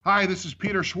Hi, this is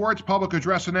Peter Schwartz, public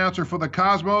address announcer for the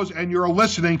Cosmos, and you're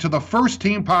listening to the First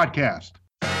Team Podcast.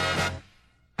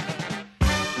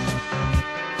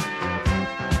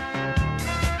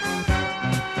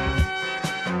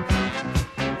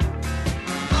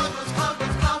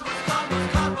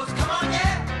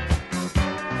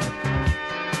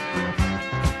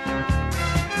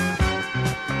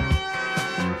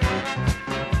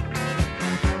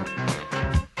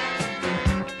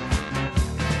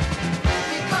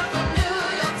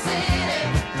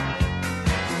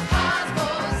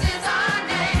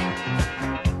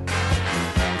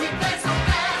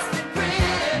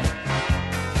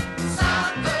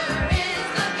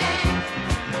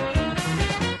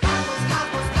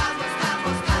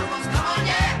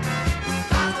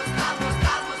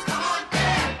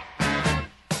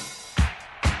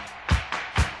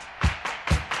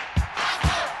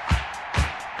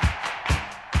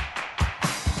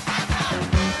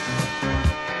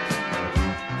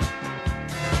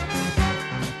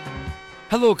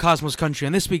 Hello, Cosmos Country.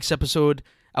 On this week's episode,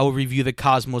 I will review the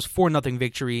Cosmos 4-0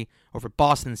 victory over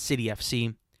Boston City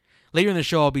FC. Later in the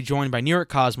show, I'll be joined by New York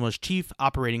Cosmos Chief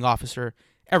Operating Officer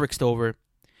Eric Stover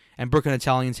and Brooklyn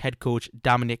Italians head coach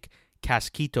Dominic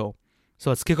Casquito. So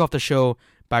let's kick off the show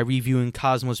by reviewing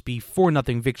Cosmos B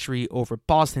 4-0 victory over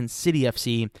Boston City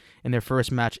FC in their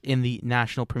first match in the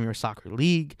National Premier Soccer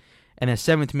League. In the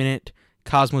 7th minute,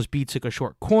 Cosmos B took a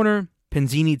short corner.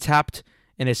 Penzini tapped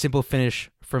in a simple finish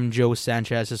from Joe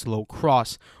Sanchez's low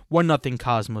cross. 1-0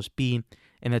 Cosmos B.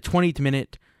 In the 20th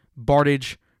minute,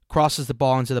 Bardage crosses the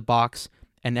ball into the box,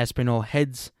 and Espinal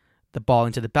heads the ball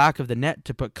into the back of the net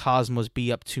to put Cosmos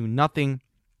B up 2-0.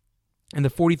 In the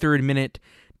 43rd minute,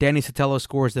 Danny Sotelo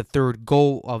scores the third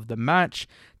goal of the match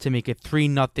to make it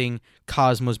 3-0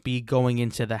 Cosmos B going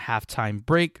into the halftime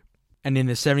break. And in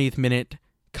the 70th minute,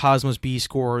 Cosmos B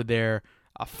score their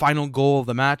final goal of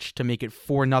the match to make it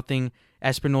 4-0.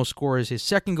 Espinal scores his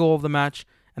second goal of the match,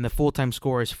 and the full-time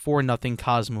score is 4-0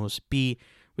 Cosmos B.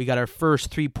 We got our first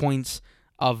 3 points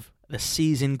of the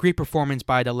season. Great performance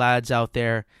by the lads out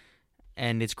there,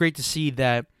 and it's great to see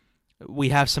that we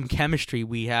have some chemistry.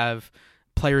 We have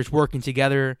players working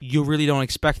together. You really don't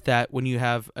expect that when you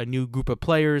have a new group of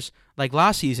players. Like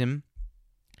last season,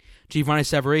 Giovanni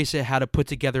Savarese had to put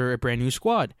together a brand new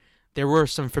squad. There were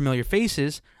some familiar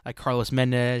faces, like Carlos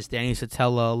Mendez, Danny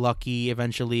Sotelo, Lucky,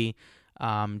 eventually,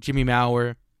 Jimmy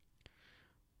Maurer,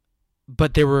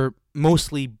 but there were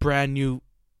mostly brand new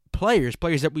players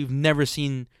that we've never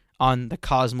seen on the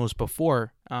Cosmos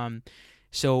before.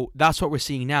 So that's what we're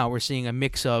seeing now. We're seeing a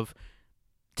mix of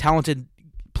talented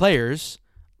players,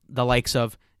 the likes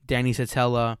of Danny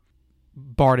Sotelo,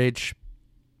 Bardage,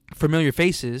 familiar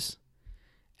faces,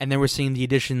 and then we're seeing the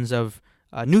additions of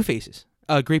new faces.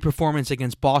 A great performance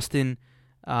against Boston.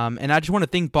 And I just want to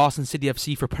thank Boston City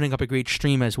FC for putting up a great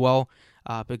stream as well,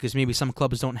 because maybe some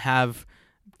clubs don't have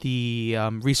the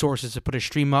resources to put a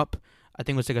stream up. I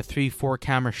think it was like a 3-4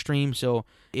 camera stream, so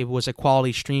it was a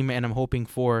quality stream, and I'm hoping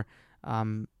for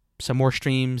some more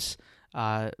streams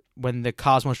when the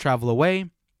Cosmos travel away.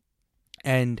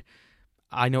 And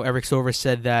I know Eric Stover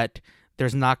said that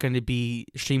there's not going to be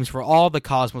streams for all the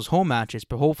Cosmos home matches,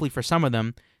 but hopefully for some of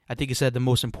them, I think he said the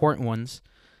most important ones,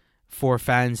 for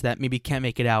fans that maybe can't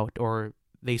make it out or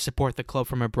they support the club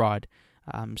from abroad.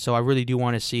 So I really do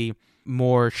want to see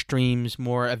more streams,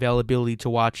 more availability to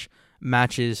watch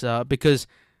matches, because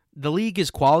the league is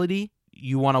quality.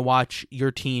 You want to watch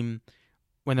your team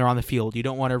when they're on the field. You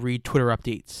don't want to read Twitter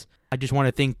updates. I just want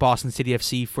to thank Boston City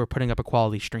FC for putting up a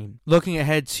quality stream. Looking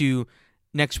ahead to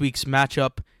next week's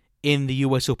matchup in the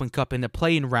U.S. Open Cup in the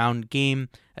play-in round game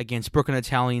against Brooklyn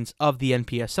Italians of the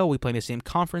NPSL. We play in the same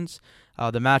conference.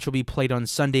 The match will be played on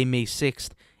Sunday, May 6th,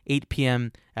 8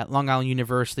 p.m. at Long Island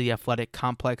University Athletic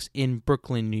Complex in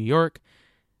Brooklyn, New York.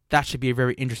 That should be a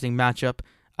very interesting matchup.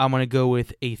 I'm going to go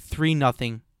with a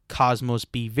 3-0 Cosmos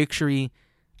B victory.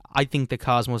 I think the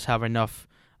Cosmos have enough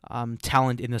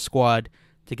talent in the squad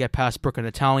to get past Brooklyn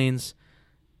Italians.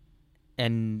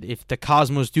 And if the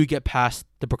Cosmos do get past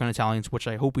the Brooklyn Italians, which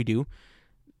I hope we do,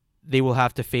 they will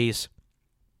have to face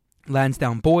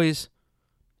Lansdowne Boys.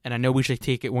 And I know we should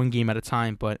take it one game at a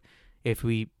time, but if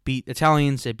we beat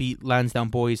Italians and beat Lansdowne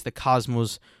Boys, the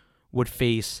Cosmos would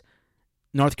face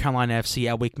North Carolina FC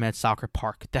at Wake Med Soccer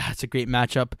Park. That's a great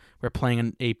matchup. We're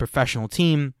playing a professional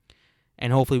team,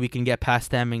 and hopefully we can get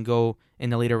past them and go in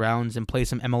the later rounds and play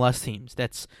some MLS teams.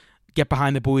 That's get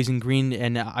behind the boys in green,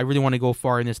 and I really want to go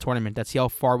far in this tournament. Let's see how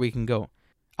far we can go.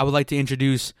 I would like to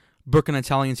introduce Brooklyn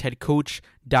Italians head coach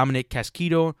Dominic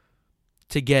Casquito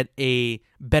to get a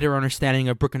better understanding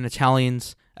of Brooklyn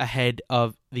Italians ahead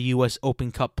of the U.S. Open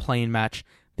Cup play-in match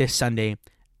this Sunday,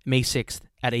 May 6th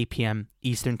at 8 p.m.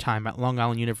 Eastern Time at Long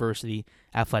Island University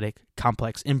Athletic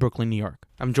Complex in Brooklyn, New York.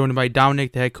 I'm joined by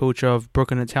Dominic, the head coach of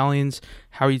Brooklyn Italians.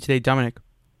 How are you today, Dominic?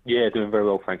 Yeah, doing very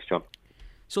well, thanks, John.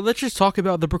 So let's just talk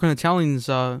about the Brooklyn Italians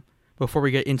before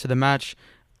we get into the match.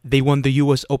 They won the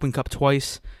U.S. Open Cup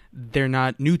twice. They're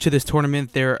not new to this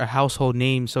tournament. They're a household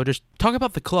name. So just talk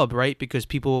about the club, right? Because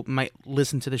people might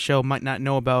listen to the show, might not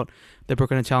know about the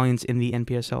Brooklyn Italians in the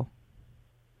NPSL.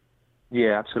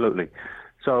 Yeah, absolutely.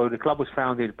 So the club was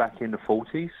founded back in the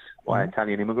 40s by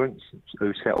Italian immigrants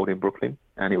who settled in Brooklyn,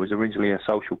 and it was originally a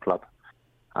social club.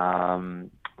 From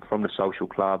the social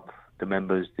club, the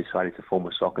members decided to form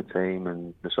a soccer team,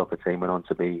 and the soccer team went on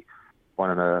to be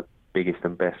one of the biggest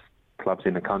and best clubs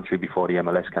in the country before the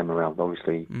MLS came around.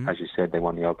 Obviously, as you said, they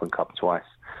won the Open Cup twice.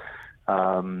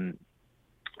 The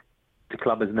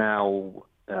club has now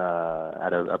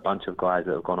had a bunch of guys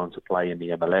that have gone on to play in the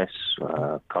MLS,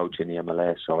 coach in the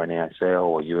MLS or NASL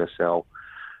or USL.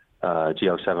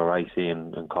 Gio Savarese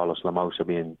and Carlos Lamosa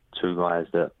being two guys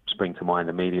that spring to mind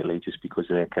immediately just because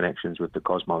of their connections with the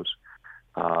Cosmos.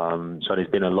 So there's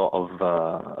been a lot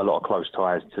of close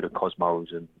ties to the Cosmos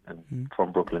and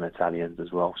from Brooklyn Italians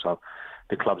as well. So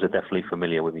the clubs are definitely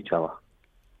familiar with each other.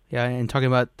 Yeah, and talking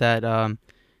about that,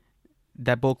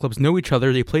 that both clubs know each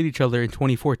other. They played each other in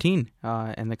 2014,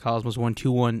 and the Cosmos won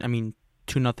 2-1.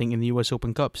 2-0 in the U.S.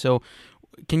 Open Cup. So,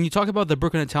 can you talk about the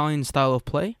Brooklyn Italian style of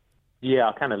play? Yeah,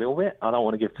 I can a little bit. I don't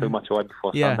want to give too much away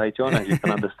before Sunday, John, as you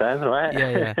can understand, right?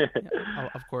 Yeah,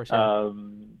 of course.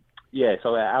 Yeah.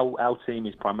 So our team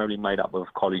is primarily made up of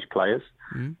college players.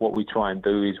 What we try and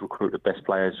do is recruit the best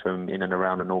players from in and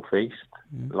around the Northeast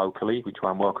locally. We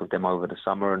try and work with them over the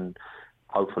summer and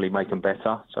hopefully make them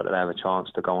better so that they have a chance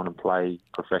to go on and play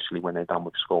professionally when they're done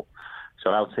with school.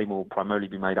 So our team will primarily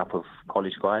be made up of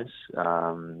college guys.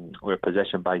 We're a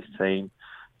possession-based team,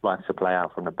 likes to play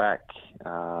out from the back,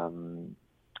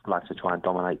 likes to try and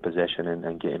dominate possession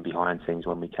and get in behind things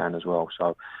when we can as well.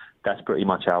 So that's pretty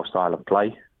much our style of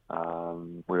play.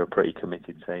 We're a pretty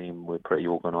committed team. We're pretty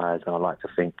organised, and I like to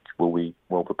think we'll be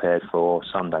well prepared for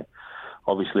Sunday.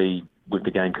 Obviously, with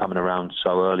the game coming around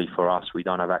so early for us, we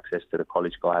don't have access to the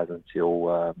college guys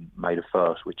until May the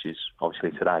 1st, which is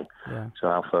obviously today. Yeah. So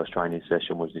our first training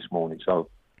session was this morning. So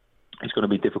it's going to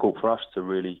be difficult for us to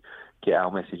really get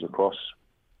our message across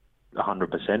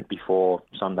 100% before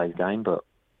Sunday's game, but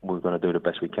we're going to do the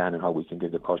best we can and hope we can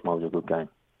give the Cosmos a good game.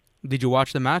 Did you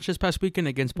watch the match this past weekend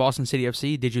against Boston City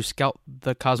FC? Did you scout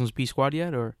the Cosmos B squad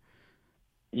yet, or?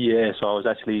 Yeah, so I was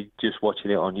actually just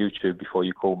watching it on YouTube before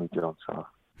you called me, John. So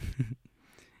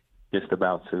just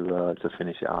about to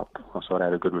finish it up. I saw they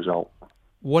had a good result.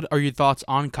 What are your thoughts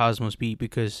on Cosmos B?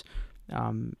 Because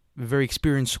a very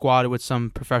experienced squad with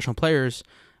some professional players,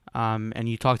 and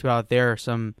you talked about there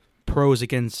some pros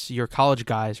against your college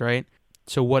guys, right?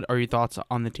 So what are your thoughts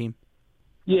on the team?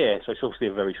 Yeah, so it's obviously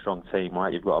a very strong team,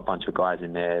 right? You've got a bunch of guys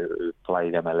in there who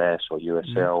played MLS or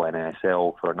USL,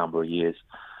 NASL for a number of years,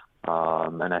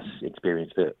 and that's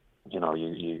experience that you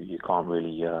can't really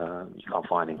you can't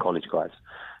find in college guys.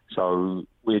 So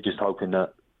we're just hoping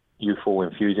that youthful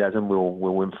enthusiasm will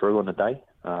win through on the day.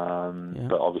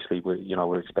 But obviously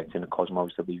we're expecting the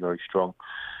Cosmos to be very strong.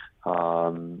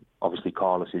 Obviously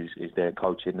Carlos is their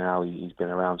coaching now. He's been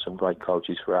around some great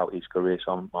coaches throughout his career,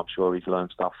 so I'm sure he's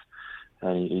learned stuff.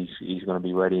 And he's going to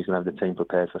be ready. He's going to have the team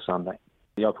prepared for Sunday.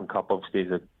 The Open Cup obviously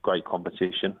is a great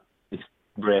competition. It's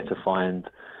rare to find,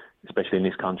 especially in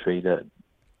this country, that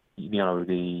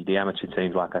the amateur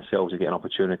teams like ourselves get an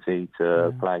opportunity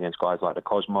to play against guys like the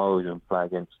Cosmos and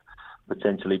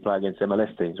potentially play against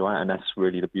MLS teams, right? And that's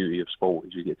really the beauty of sport,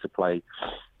 is you get to play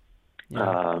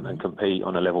and compete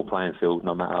on a level playing field,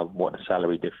 no matter what the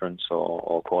salary difference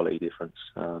or quality difference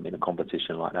in a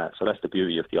competition like that. So that's the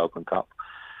beauty of the Open Cup.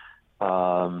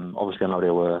 Obviously, I know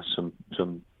there were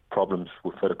some problems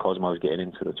for the Cosmos getting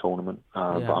into the tournament, but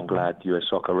I'm glad US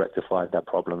Soccer rectified that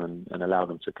problem and allowed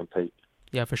them to compete.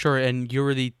 Yeah, for sure. And you're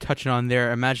really touching on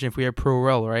there. Imagine if we had Pro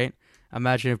Rel, right?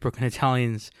 Imagine if Brooklyn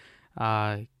Italians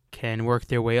can work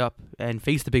their way up and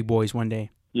face the big boys one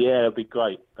day. Yeah, that'd be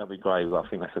great. I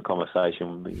think that's a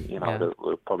conversation that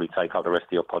will probably take up the rest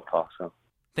of your podcast. So.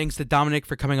 Thanks to Dominic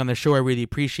for coming on the show. I really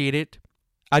appreciate it.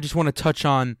 I just want to touch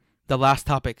on the last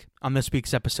topic on this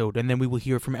week's episode, and then we will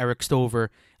hear from Eric Stover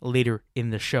later in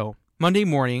the show. Monday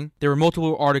morning, there were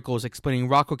multiple articles explaining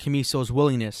Rocco Commisso's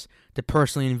willingness to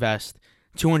personally invest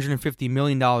 $250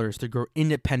 million to grow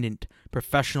independent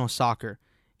professional soccer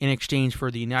in exchange for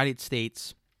the United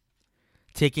States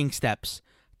taking steps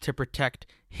to protect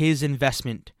his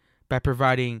investment by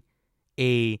providing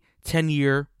a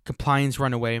 10-year compliance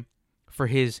runway for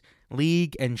his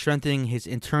league and strengthening his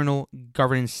internal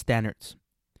governance standards.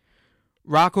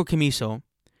 Rocco Commisso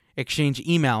exchanged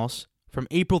emails from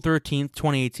April 13th,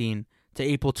 2018 to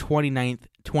April 29th,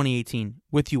 2018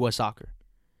 with U.S. Soccer,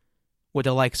 with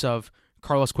the likes of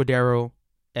Carlos Cordero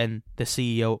and the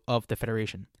CEO of the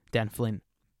federation, Dan Flynn.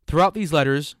 Throughout these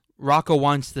letters, Rocco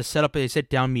wants to set up a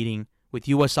sit-down meeting with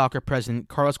U.S. Soccer President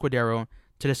Carlos Cordero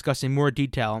to discuss in more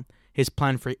detail his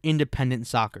plan for independent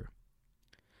soccer.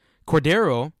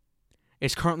 Cordero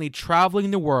is currently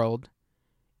traveling the world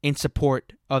in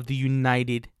support of the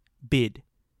United bid,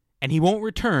 and he won't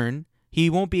return. He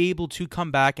won't be able to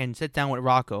come back and sit down with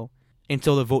Rocco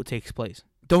until the vote takes place.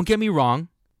 Don't get me wrong,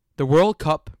 the World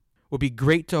Cup would be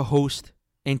great to host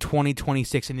in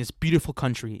 2026 in this beautiful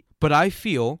country, but I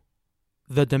feel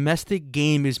the domestic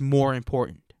game is more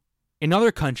important. In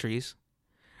other countries,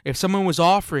 if someone was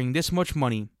offering this much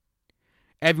money,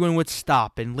 everyone would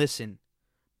stop and listen.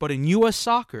 But in U.S.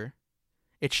 soccer,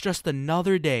 it's just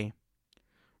another day.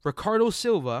 Ricardo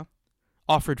Silva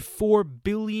offered $4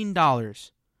 billion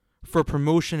for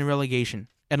promotion and relegation.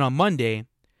 And on Monday,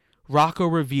 Rocco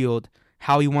revealed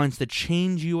how he wants to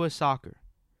change U.S. soccer.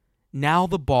 Now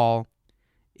the ball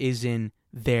is in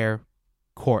their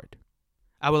court.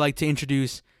 I would like to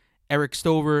introduce Eric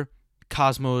Stover,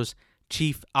 Cosmos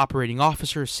Chief Operating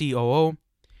Officer, COO,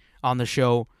 on the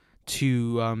show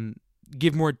to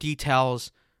give more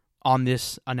details on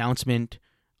this announcement,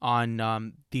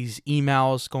 on these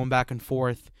emails going back and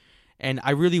forth. And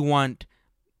I really want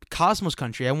Cosmos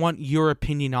Country, I want your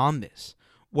opinion on this.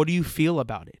 What do you feel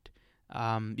about it?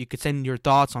 You could send your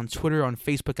thoughts on Twitter, on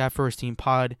Facebook at First Team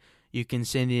Pod. You can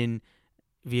send in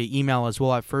via email as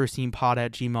well at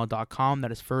firstteampod@gmail.com.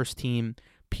 That is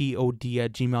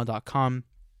firstteampod@gmail.com.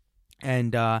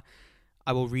 And I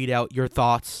will read out your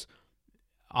thoughts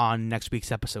on next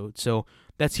week's episode. So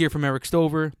let's hear from Eric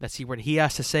Stover. Let's see what he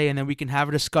has to say, and then we can have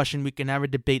a discussion. We can have a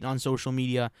debate on social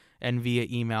media and via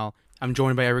email. I'm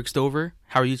joined by Eric Stover.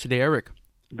 How are you today, Eric?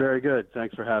 Very good.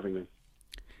 Thanks for having me.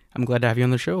 I'm glad to have you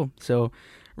on the show. So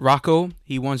Rocco,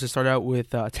 he wants to start out with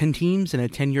 10 teams and a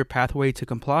 10-year pathway to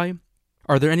comply.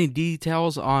 Are there any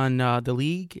details on the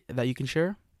league that you can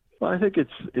share? Well, I think it's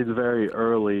very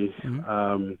early, and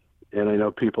I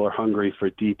know people are hungry for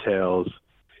details.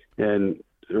 And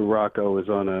Rocco was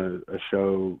on a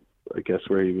show, I guess,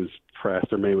 where he was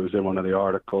pressed, or maybe it was in one of the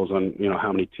articles on,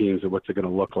 how many teams and what's it going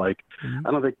to look like. I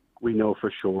don't think we know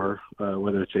for sure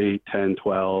whether it's 8, 10,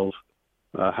 12,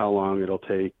 how long it'll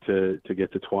take to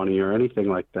get to 20 or anything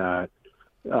like that.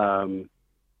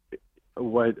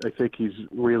 What I think he's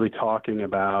really talking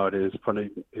about is putting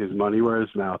his money where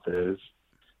his mouth is,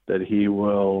 that he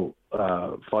will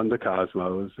fund the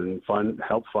Cosmos and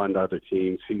help fund other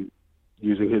teams.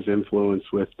 Using his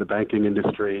influence with the banking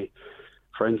industry,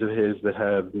 friends of his that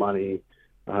have money,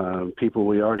 people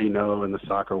we already know in the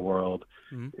soccer world,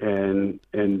 and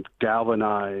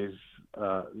galvanize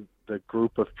the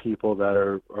group of people that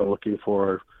are looking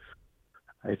for,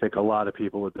 I think a lot of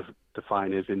people would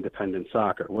define as independent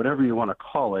soccer, whatever you want to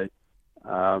call it.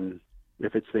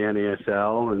 If it's the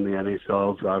NASL, and the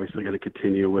NASL is obviously going to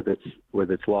continue with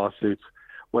its lawsuits,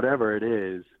 whatever it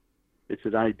is, it's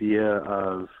an idea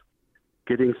of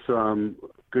getting some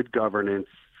good governance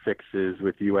fixes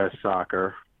with U.S.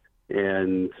 soccer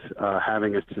and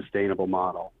having a sustainable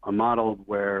model, a model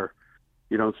where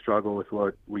you don't struggle with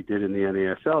what we did in the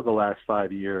NASL the last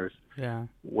 5 years,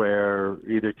 where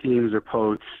either teams are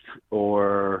poached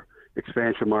or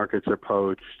expansion markets are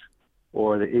poached,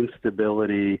 or the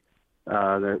instability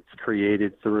that's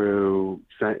created through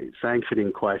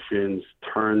sanctioning questions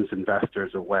turns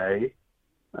investors away.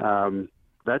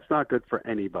 That's not good for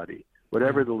anybody,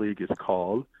 whatever the league is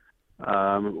called.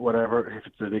 Whatever, if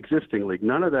it's an existing league,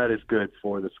 none of that is good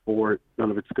for the sport.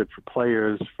 None of it's good for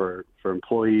players, for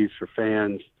employees, for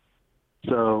fans.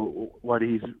 So what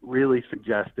he's really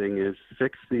suggesting is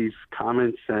fix these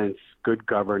common sense, good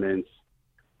governance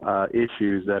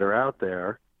issues that are out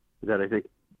there that I think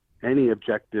any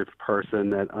objective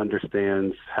person that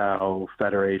understands how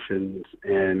federations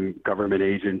and government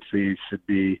agencies should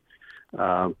be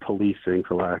policing,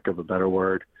 for lack of a better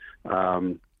word,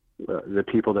 the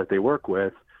people that they work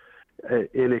with.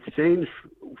 In exchange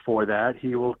for that,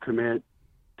 he will commit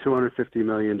 $250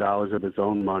 million of his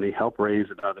own money, help raise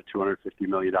another $250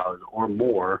 million or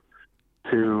more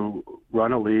to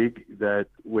run a league that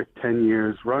with 10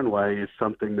 years runway is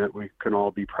something that we can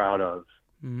all be proud of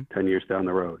 10 years down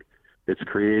the road. It's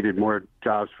created more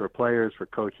jobs for players, for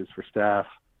coaches, for staff.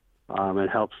 It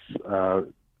helps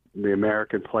the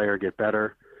American player get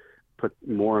better, put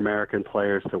more American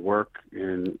players to work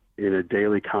in a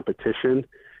daily competition,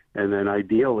 and then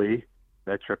ideally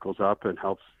that trickles up and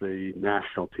helps the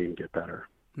national team get better.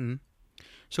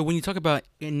 So when you talk about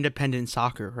independent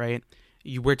soccer, right,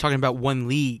 we're talking about one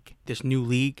league, this new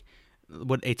league,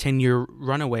 what a 10-year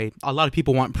runaway. A lot of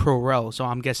people want pro rel, so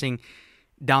I'm guessing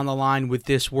down the line with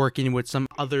this working with some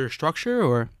other structure,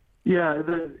 or? Yeah,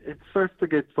 it starts to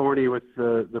get thorny with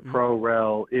the pro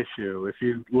rel issue. If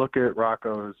you look at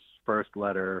Rocco's first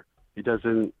letter, he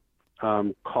doesn't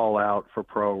call out for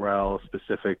pro rel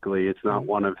specifically. It's not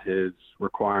one of his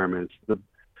requirements.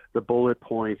 The bullet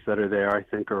points that are there, I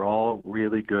think, are all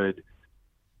really good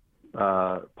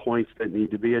points that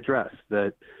need to be addressed.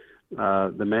 That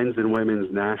the men's and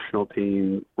women's national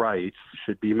team rights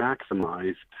should be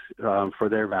maximized for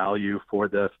their value for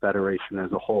the federation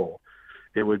as a whole.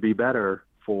 It would be better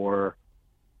for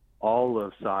all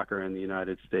of soccer in the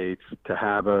United States to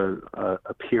have a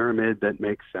pyramid that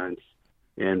makes sense,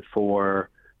 and for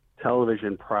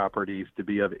television properties to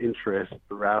be of interest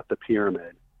throughout the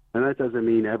pyramid. And that doesn't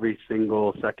mean every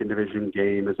single second division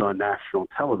game is on national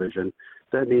television.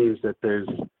 That means that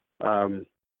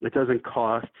it doesn't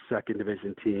cost second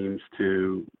division teams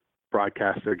to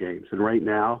broadcast their games. And right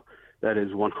now, that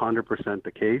is 100%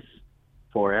 the case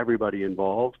for everybody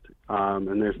involved.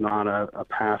 And there's not a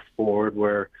path forward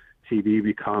where TV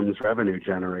becomes revenue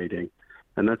generating.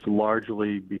 And that's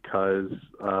largely because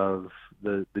of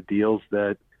the deals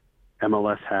that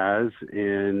MLS has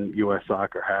and U.S.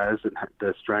 Soccer has, and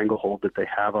the stranglehold that they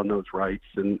have on those rights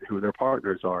and who their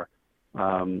partners are.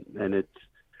 And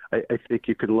I think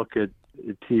you can look at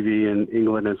TV in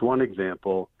England as one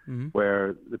example,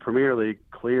 where the Premier League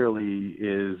clearly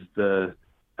is the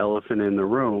elephant in the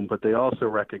room, but they also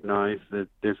recognize that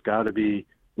there's got to be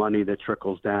money that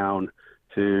trickles down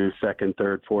to second,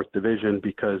 third, fourth division,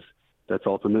 because that's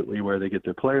ultimately where they get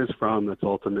their players from. That's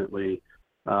ultimately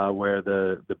where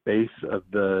the base of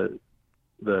the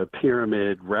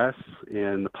pyramid rests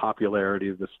and the popularity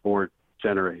of the sport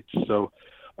generates. So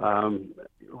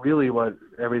really what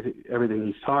everything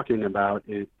he's talking about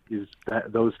is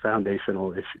those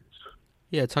foundational issues.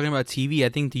 Yeah, talking about TV, I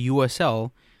think the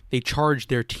USL, they charge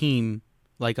their team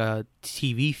like a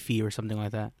TV fee or something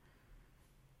like that.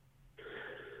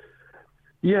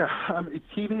 Yeah,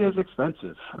 TV is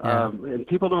expensive, and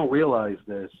people don't realize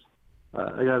this.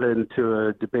 I got into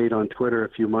a debate on Twitter a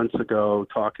few months ago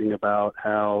talking about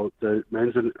how the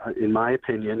men's, in my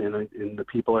opinion, and the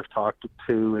people I've talked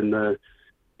to in the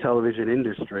television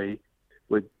industry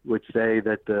would say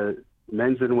that the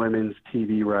men's and women's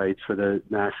TV rights for the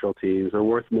national teams are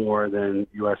worth more than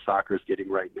U.S. Soccer is getting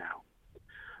right now.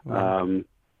 Wow.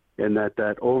 And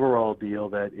that overall deal,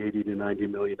 that $80 to $90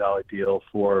 million deal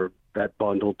for that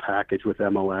bundled package with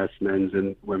MLS, men's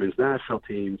and women's national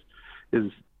teams,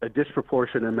 is a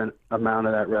disproportionate amount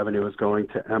of that revenue is going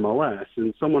to MLS.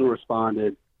 And someone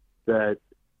responded that,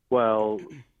 well,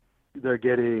 they're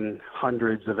getting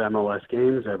hundreds of MLS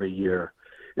games every year.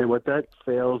 And what that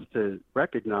fails to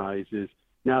recognize is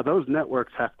now those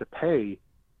networks have to pay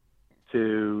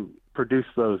to produce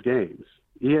those games.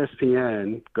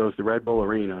 ESPN goes to Red Bull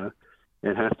Arena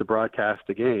and has to broadcast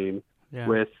a game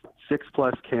with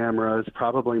 6+ cameras,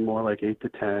 probably more like 8 to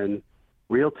 10,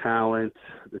 real talent,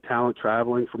 the talent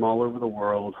traveling from all over the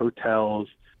world, hotels,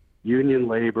 union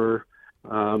labor,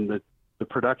 the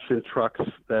production trucks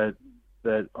that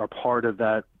are part of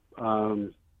that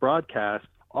broadcast,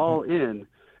 all in.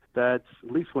 That's,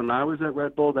 at least when I was at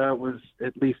Red Bull, that was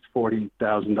at least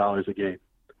 $40,000 a game.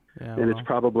 Yeah, and it's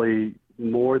probably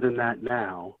more than that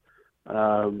now.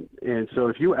 And so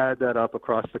if you add that up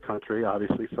across the country,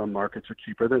 obviously some markets are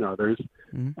cheaper than others.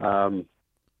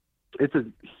 It's a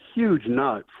huge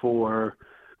nut for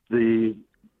the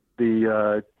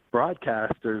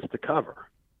broadcasters to cover.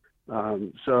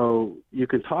 So you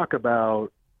can talk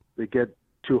about they get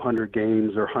 200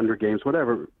 games or 100 games,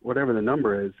 whatever the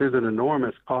number is. There's an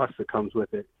enormous cost that comes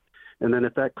with it. And then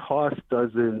if that cost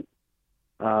doesn't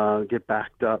get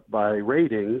backed up by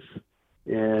ratings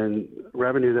and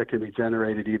revenue that can be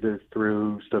generated either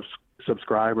through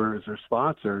subscribers or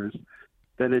sponsors,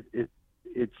 then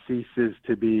it ceases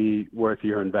to be worth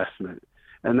your investment.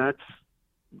 And that's,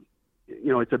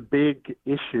 it's a big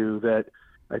issue that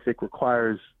I think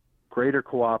requires greater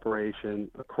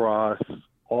cooperation across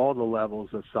all the levels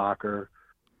of soccer,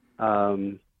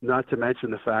 not to mention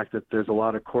the fact that there's a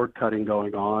lot of cord cutting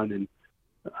going on, and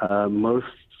most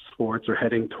sports are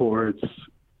heading towards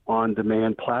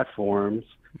on-demand platforms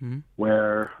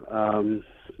where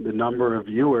the number of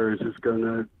viewers is going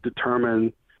to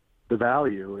determine the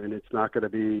value, and it's not going to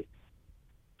be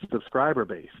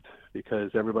subscriber-based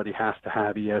because everybody has to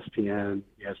have ESPN,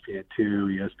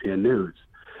 ESPN2, ESPN News.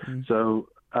 So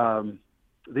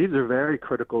these are very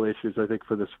critical issues, I think,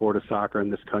 for the sport of soccer in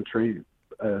this country,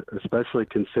 especially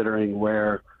considering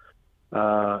where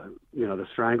the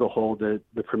stranglehold that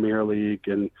the Premier League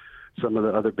and some of the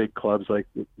other big clubs like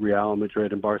Real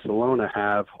Madrid and Barcelona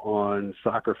have on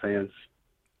soccer fans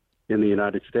in the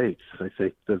United States. I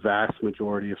think the vast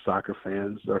majority of soccer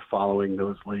fans are following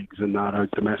those leagues and not our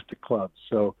domestic clubs.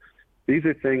 So these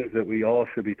are things that we all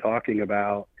should be talking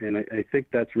about, and I think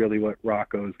that's really what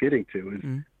Rocco is getting to. Is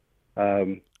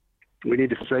we need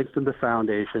to strengthen the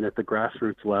foundation at the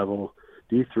grassroots level,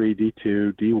 D3,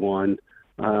 D2, D1,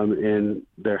 and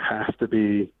there has to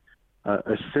be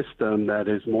a system that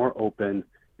is more open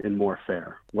and more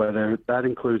fair. Whether that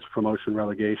includes promotion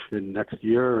relegation next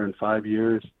year or in 5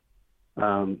 years,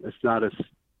 it's not as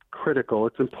critical.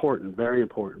 It's important, very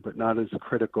important, but not as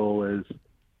critical as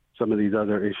some of these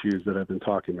other issues that I've been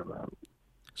talking about.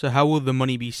 So how will the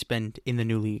money be spent in the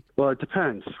new league? Well, it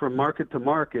depends. From market to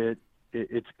market,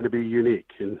 it's going to be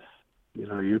unique. And,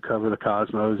 you cover the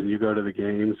Cosmos and you go to the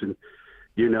games, and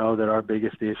you know that our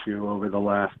biggest issue over the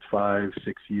last 5-6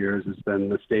 years has been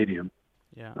the stadium.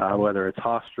 Yeah. Whether it's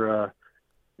Hofstra,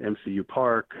 MCU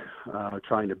Park,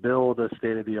 trying to build a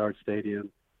state-of-the-art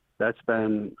stadium. That's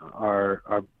been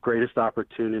our greatest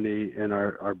opportunity and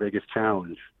our biggest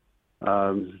challenge.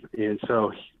 And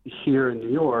so here in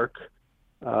New York,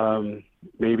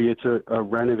 maybe it's a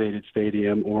renovated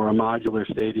stadium or a modular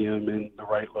stadium in the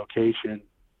right location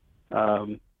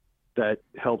that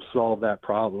helps solve that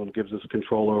problem, gives us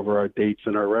control over our dates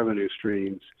and our revenue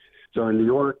streams. So in New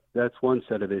York, that's one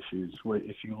set of issues.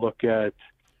 If you look at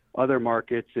other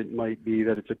markets, it might be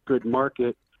that it's a good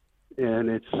market and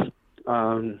it's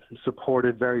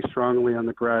supported very strongly on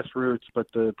the grassroots, but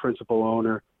the principal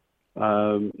owner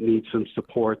needs some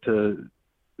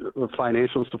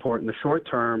financial support in the short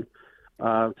term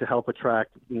to help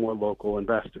attract more local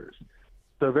investors.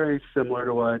 So very similar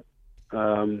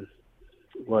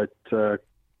to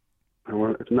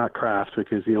not Kraft,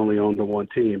 because he only owned the one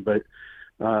team, but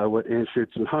what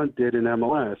Anschutz and Hunt did in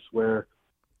MLS, where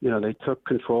they took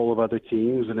control of other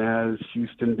teams, and as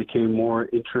Houston became more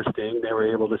interesting, they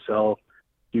were able to sell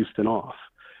Houston off.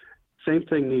 Same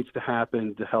thing needs to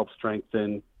happen to help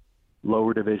strengthen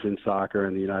lower division soccer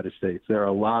in the United States. There are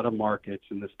a lot of markets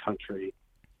in this country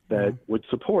that would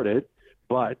support it,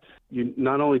 but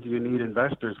not only do you need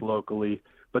investors locally,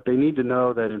 but they need to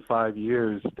know that in 5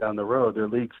 years down the road, their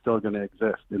league's still going to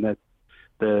exist, and that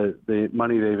the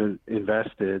money they've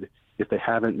invested, if they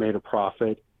haven't made a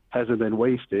profit, hasn't been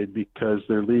wasted because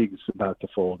their league's about to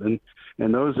fold. And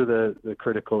those are the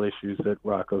critical issues that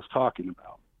Rocco's talking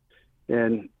about.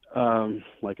 And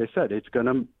like I said, it's going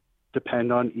to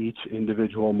depend on each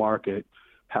individual market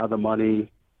how the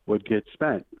money would get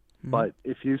spent. But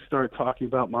if you start talking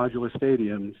about modular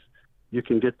stadiums, you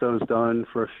can get those done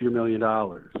for a few $1 million.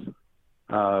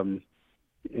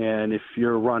 And if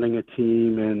you're running a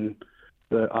team and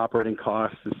the operating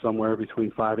cost is somewhere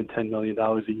between $5 and $10 million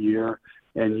a year,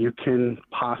 and you can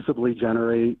possibly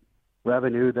generate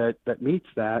revenue that meets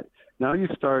that, now you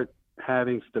start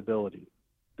having stability,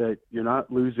 that you're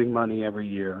not losing money every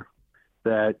year,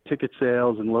 that ticket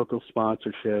sales and local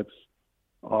sponsorships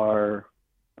are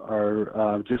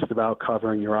just about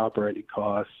covering your operating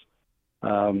costs.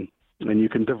 And you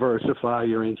can diversify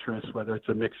your interests, whether it's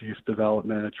a mixed-use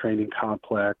development, a training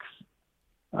complex,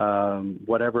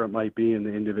 whatever it might be in the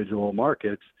individual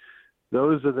markets.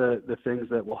 Those are the things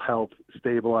that will help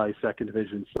stabilize second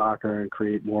division soccer and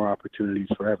create more opportunities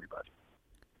for everybody.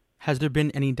 Has there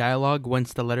been any dialogue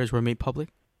once the letters were made public?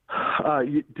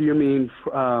 Do you mean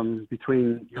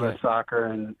between U.S. Soccer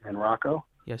and Rocco?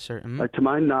 Yes, sir. To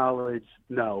my knowledge,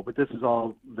 no, but this is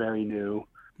all very new.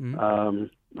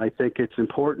 I think it's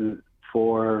important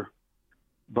for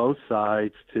both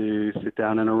sides to sit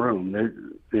down in a room.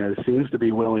 There seems to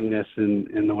be willingness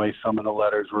in the way some of the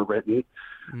letters were written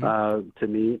to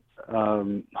meet.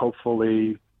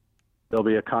 Hopefully there'll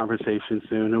be a conversation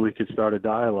soon and we could start a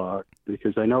dialogue,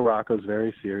 because I know Rocco's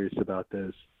very serious about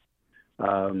this.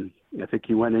 I think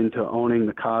he went into owning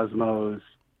the Cosmos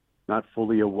not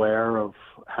fully aware of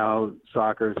how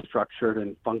soccer is structured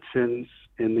and functions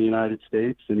in the United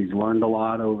States, and he's learned a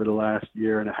lot over the last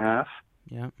year and a half.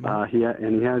 He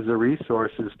has the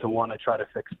resources to want to try to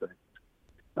fix things.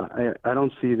 I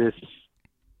don't see this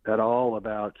at all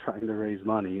about trying to raise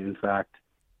money. In fact,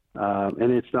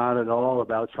 and it's not at all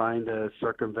about trying to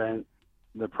circumvent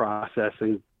the process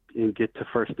and get to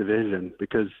first division,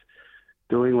 because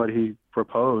doing what he's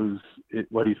proposing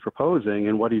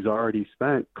and what he's already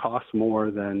spent costs more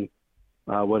than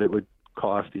what it would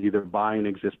cost to either buy an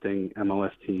existing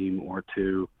MLS team or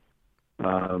to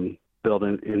build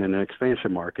in an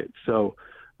expansion market. So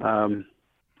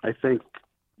I think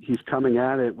he's coming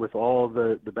at it with all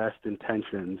the best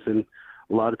intentions. And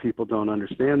A lot of people don't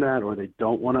understand that, or they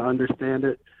don't want to understand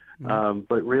it.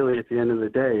 But really, at the end of the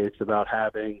day, it's about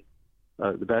having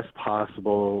the best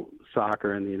possible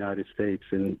soccer in the United States,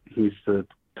 and he's the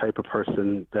type of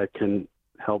person that can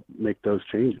help make those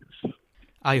changes.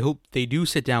 I hope they do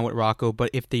sit down with Rocco, but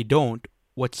if they don't,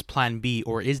 what's plan B,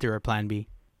 or is there a plan B?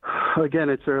 Again,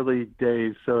 it's early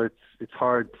days, so it's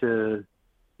hard to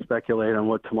speculate on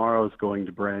what tomorrow is going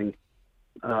to bring.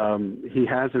 He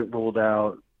hasn't ruled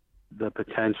out the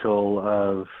potential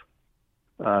of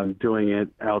doing it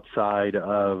outside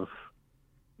of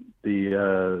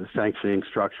the sanctioning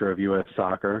structure of U.S.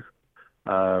 soccer.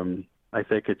 I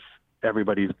think it's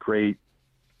everybody's great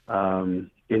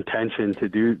intention to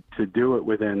do it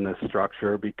within the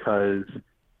structure, because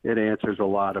it answers a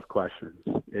lot of questions.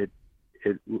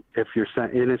 If you're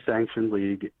in a sanctioned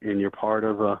league and you're part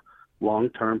of a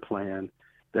long-term plan,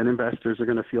 then investors are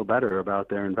going to feel better about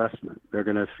their investment. They're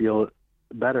going to feel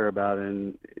better about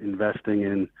investing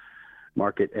in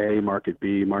market A, market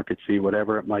B, market C,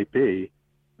 whatever it might be.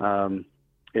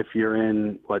 If you're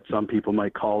in what some people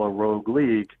might call a rogue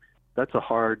league, that's a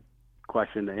hard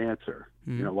question to answer.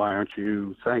 Why aren't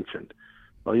you sanctioned?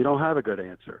 Well, you don't have a good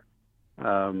answer.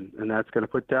 And that's going to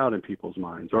put doubt in people's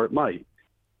minds, or it might.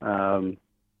 What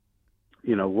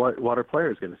are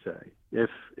players going to say?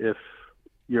 If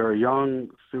you're a young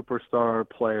superstar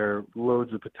player,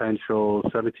 loads of potential,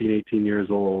 17, 18 years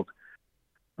old,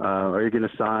 are you going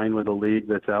to sign with a league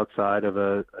that's outside of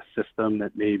a system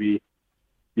that maybe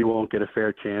you won't get a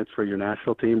fair chance for your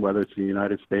national team, whether it's the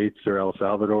United States or El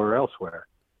Salvador or elsewhere?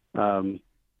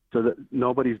 So that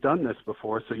nobody's done this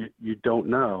before, so you don't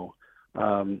know.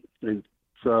 And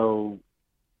so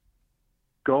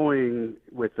going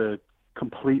with a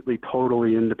completely,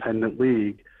 totally independent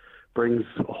league brings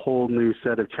a whole new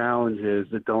set of challenges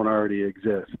that don't already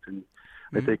exist. And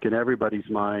I think in everybody's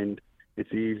mind,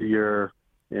 it's easier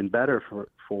and better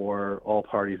for all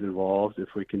parties involved if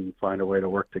we can find a way to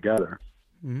work together.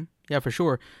 Yeah, for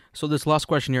sure. So this last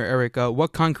question here, Eric,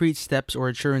 what concrete steps or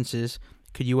assurances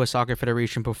could U.S. Soccer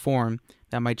Federation perform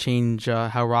that might change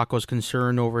how Rocco's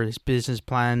concerned over his business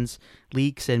plans,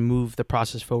 leaks, and move the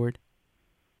process forward?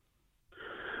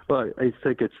 Well, I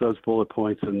think it's those bullet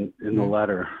points in the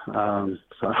letter. So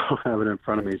I don't have it in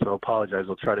front of me, so I apologize.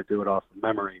 I'll try to do it off of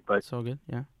memory. But it's all good,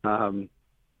 yeah.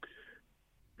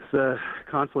 The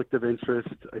conflict of interest,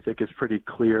 I think, is pretty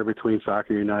clear between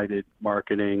Soccer United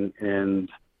marketing and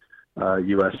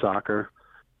U.S. Soccer.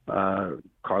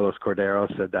 Carlos Cordero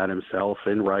said that himself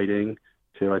in writing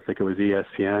to, I think it was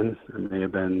ESPN. It may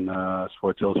have been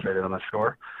Sports Illustrated, I'm not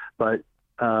sure. But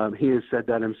he has said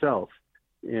that himself.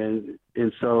 And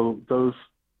so those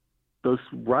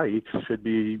rights should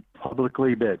be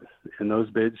publicly bid, and those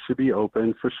bids should be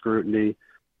open for scrutiny,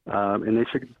 and they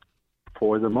should,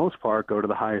 for the most part, go to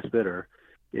the highest bidder.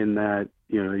 In that,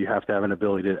 you have to have an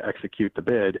ability to execute the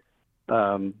bid,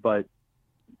 but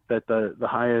that the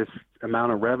highest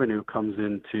amount of revenue comes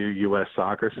into U.S.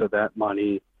 Soccer, so that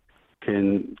money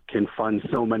can fund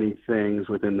so many things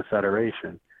within the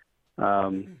federation.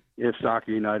 If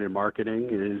Soccer United marketing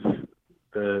is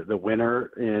the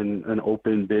winner in an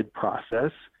open bid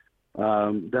process,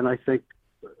 then I think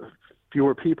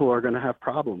fewer people are going to have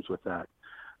problems with that.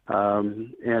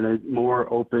 And a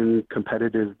more open,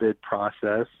 competitive bid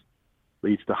process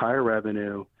leads to higher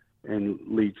revenue and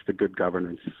leads to good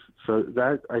governance. So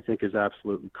that, I think, is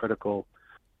absolutely critical.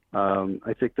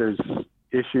 I think there's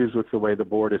issues with the way the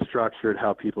board is structured,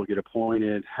 how people get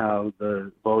appointed, how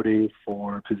the voting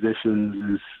for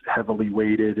positions is heavily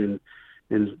weighted in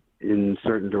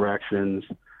certain directions.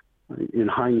 In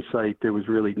hindsight, there was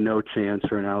really no chance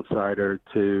for an outsider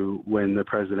to win the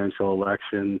presidential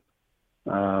election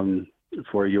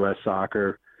for U.S.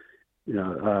 Soccer.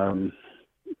 You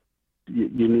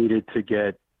needed to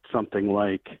get something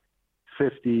like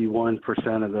 51%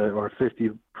 of or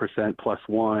 50% plus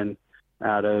one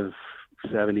out of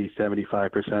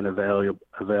 70-75%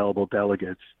 available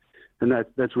delegates, and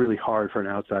that's really hard for an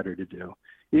outsider to do.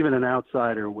 Even an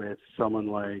outsider with someone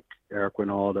like Eric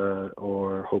Winalda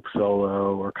or Hope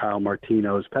Solo or Kyle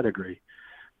Martino's pedigree,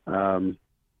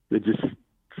 they just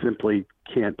simply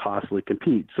can't possibly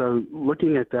compete. So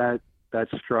looking at that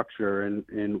structure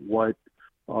and what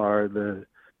are the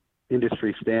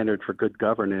industry standard for good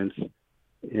governance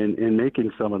in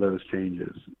making some of those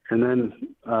changes. And then,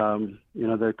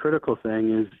 the critical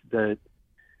thing is that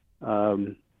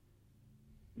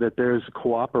that there's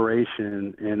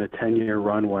cooperation in a 10-year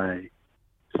runway.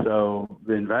 So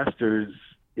the investors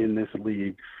in this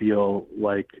league feel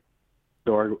like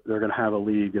they're going to have a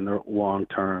league in the long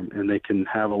term, and they can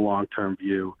have a long-term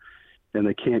view, and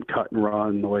they can't cut and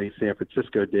run the way San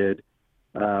Francisco did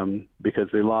because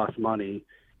they lost money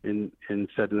and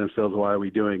said to themselves, why are we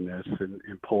doing this,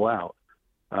 and pull out.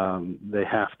 They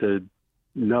have to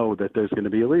know that there's going to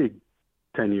be a league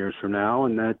 10 years from now,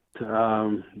 and that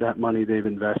that money they've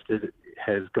invested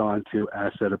has gone to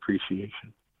asset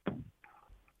appreciation.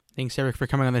 Thanks, Eric, for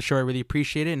coming on the show. I really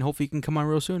appreciate it, and hopefully you can come on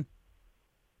real soon.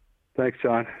 Thanks,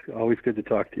 John. Always good to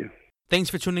talk to you. Thanks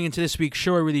for tuning into this week's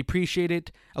show. I really appreciate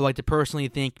it. I'd like to personally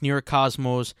thank New York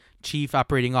Cosmos Chief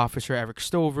Operating Officer Eric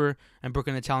Stover and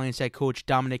Brooklyn Italians head coach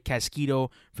Dominic Casquito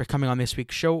for coming on this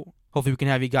week's show. Hopefully we can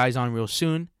have you guys on real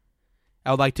soon.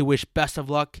 I would like to wish best of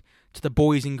luck to the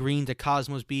boys in green at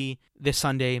Cosmos B this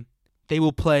Sunday. They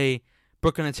will play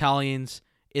Brooklyn Italians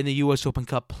in the U.S. Open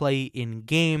Cup play-in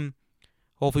game.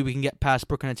 Hopefully we can get past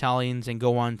Brooklyn Italians and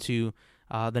go on to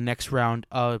the next round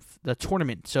of the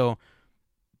tournament. So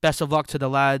best of luck to the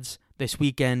lads this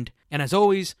weekend. And as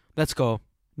always, let's go,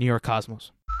 New York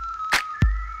Cosmos.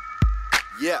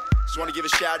 Yeah, just want to give a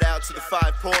shout out to the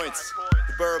 5 points.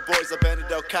 The Borough Boys,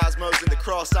 Benedict Cosmos, and the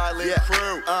Cross Island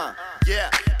crew.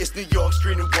 Yeah, it's New York,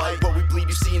 green and white. What we bleed,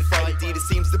 you see and fight. Indeed, it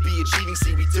seems to be achieving.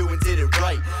 See, we do and did it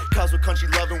right. Cosmo country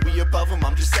loving, we above them,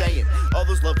 I'm just saying. All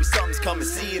those lovely somethings come and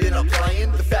see it in our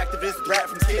playing. The fact of it is, the rap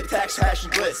from kid attacks,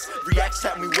 passion, bliss. Reacts,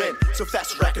 tap, we win. So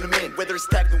fast, we're racking them in. Whether it's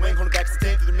tagging the wing, holding back to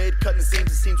the through the mid, cutting the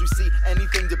seams, it seems we see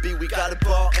anything to be. We got a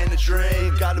ball and a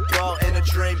dream. Got a ball and a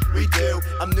dream, we do.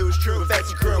 I'm new, it's true,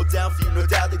 fancy crew. Down for you, no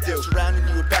doubt they do. Surrounding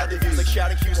you with bad reviews, like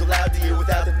shouting cues aloud to you.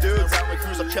 Without them dudes, around my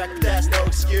crews, I'm tracking that's no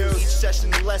excuse. Each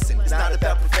session a lesson, it's not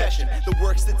about profession. The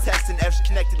work's the test and F's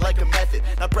connected like a method.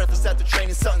 Not breathless after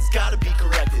training, something's gotta be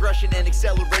corrected. Rushing and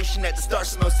acceleration at the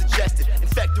start's most suggested.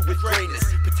 Infected with greatness,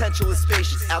 potential is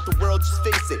spacious. Out the world, just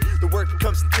face it, the work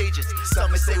becomes contagious.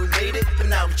 Some may say we made it, but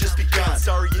now we've just begun.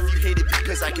 Sorry if you hate it,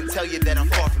 because I can tell you that I'm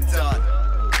far from done.